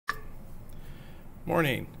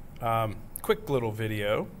Morning. Quick little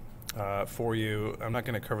video for you. I'm not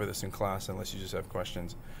going to cover this in class unless you just have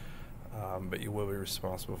questions, but you will be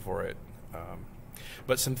responsible for it.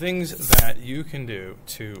 But some things that you can do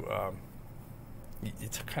to,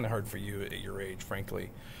 it's kind of hard for you at your age,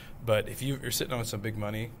 frankly, but if you're sitting on some big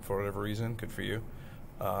money for whatever reason, good for you,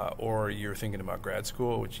 or you're thinking about grad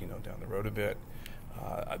school, which, down the road a bit,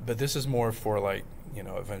 but this is more for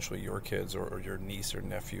eventually your kids or your niece or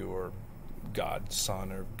nephew or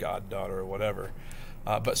godson or goddaughter or whatever.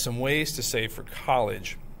 But some ways to save for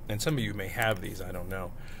college, and some of you may have these, I don't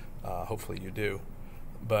know. Hopefully you do.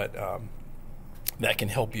 But that can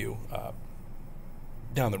help you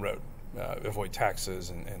down the road, avoid taxes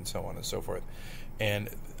and so on and so forth. And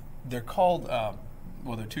they're called, there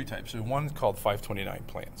are two types. So one's called 529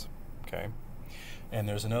 plans, okay? And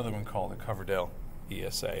there's another one called the Coverdell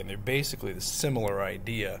ESA, and they're basically the similar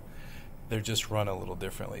idea. They're just run a little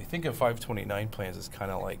differently. Think of 529 plans as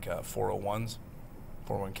kind of like 401s,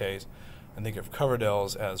 401ks, and think of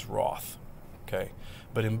Coverdells as Roth, okay?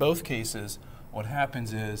 But in both cases, what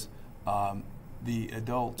happens is the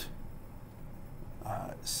adult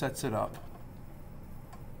sets it up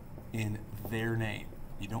in their name.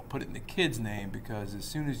 You don't put it in the kid's name, because as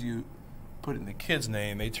soon as you put it in the kid's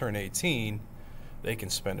name, they turn 18, they can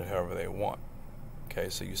spend it however they want. Okay,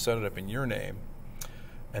 so you set it up in your name,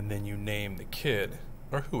 and then you name the kid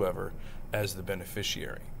or whoever as the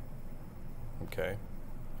beneficiary. Okay?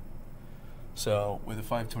 So with a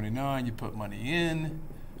 529, you put money in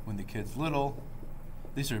when the kid's little.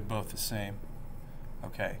 These are both the same.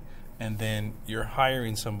 Okay? And then you're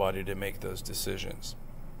hiring somebody to make those decisions.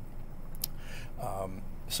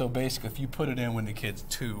 So basically, if you put it in when the kid's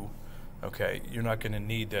 2, okay, you're not going to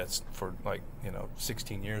need that for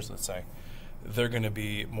 16 years, let's say. They're going to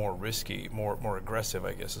be more risky, more aggressive,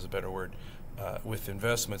 I guess is a better word, with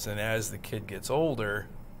investments. And as the kid gets older,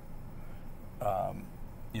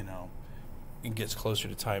 it gets closer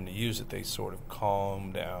to time to use it, they sort of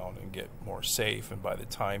calm down and get more safe. And by the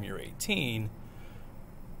time you're 18,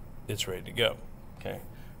 it's ready to go. Okay,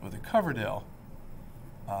 with a Coverdell,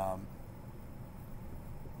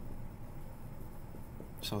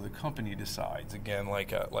 so the company decides, again,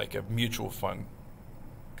 like a mutual fund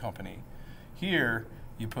company. Here,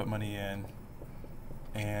 you put money in,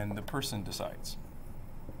 and the person decides.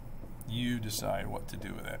 You decide what to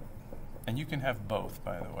do with it. And you can have both,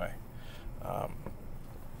 by the way.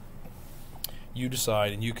 You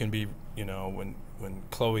decide, and you can be, when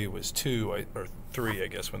Chloe was 2, or 3, I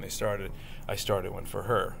guess, when they started, I started one for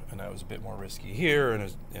her, and I was a bit more risky here,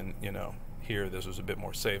 and here this was a bit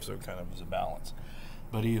more safe, so it kind of was a balance.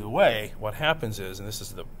 But either way, what happens is, and this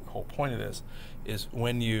is the whole point of this, is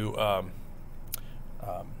when you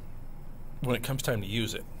when it comes time to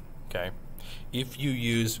use it, okay, if you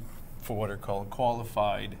use for what are called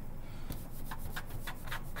qualified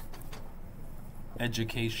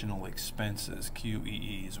educational expenses,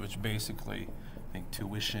 QEEs, which basically, I think,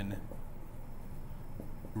 tuition,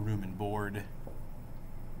 room and board,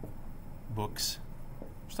 books,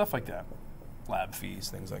 stuff like that, lab fees,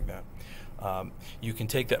 things like that, you can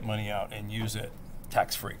take that money out and use it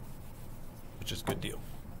tax-free, which is a good deal,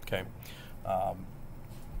 okay?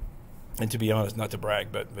 And to be honest, not to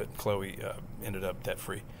brag, but Chloe ended up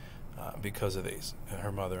debt-free because of these.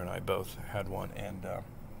 Her mother and I both had one, and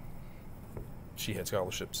she had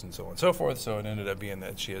scholarships and so on and so forth, so it ended up being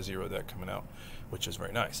that she has 0 debt coming out, which is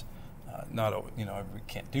very nice. We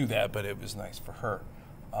can't do that, but it was nice for her.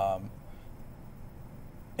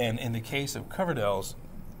 And in the case of Coverdells,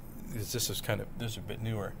 this is a bit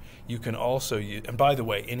newer. You can also use, and by the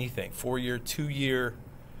way, anything, 4-year, 2-year,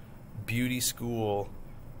 beauty school,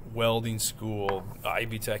 welding school,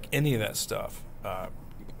 Ivy Tech, any of that stuff,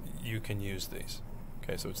 you can use these.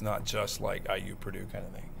 Okay, so it's not just like IU Purdue kind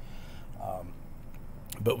of thing.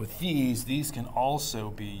 But with these can also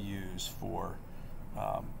be used for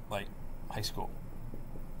like high school,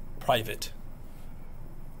 private.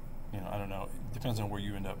 I don't know. It depends on where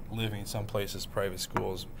you end up living. Some places, private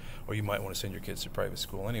schools, or you might want to send your kids to private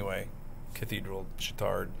school anyway, Cathedral,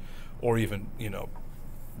 Chittard, or even,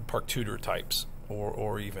 Park Tudor types,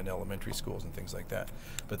 or even elementary schools and things like that.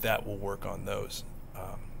 But that will work on those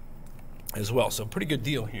as well. So pretty good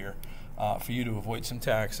deal here for you to avoid some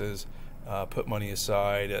taxes, put money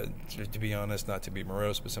aside. To be honest, not to be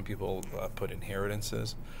morose, but some people put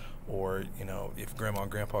inheritances. Or, if grandma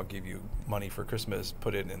and grandpa give you money for Christmas,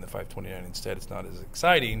 put it in the 529 instead. It's not as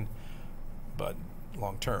exciting, but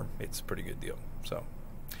long term, it's a pretty good deal. So,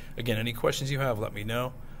 again, any questions you have, let me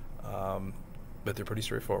know. But they're pretty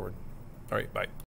straightforward. All right, bye.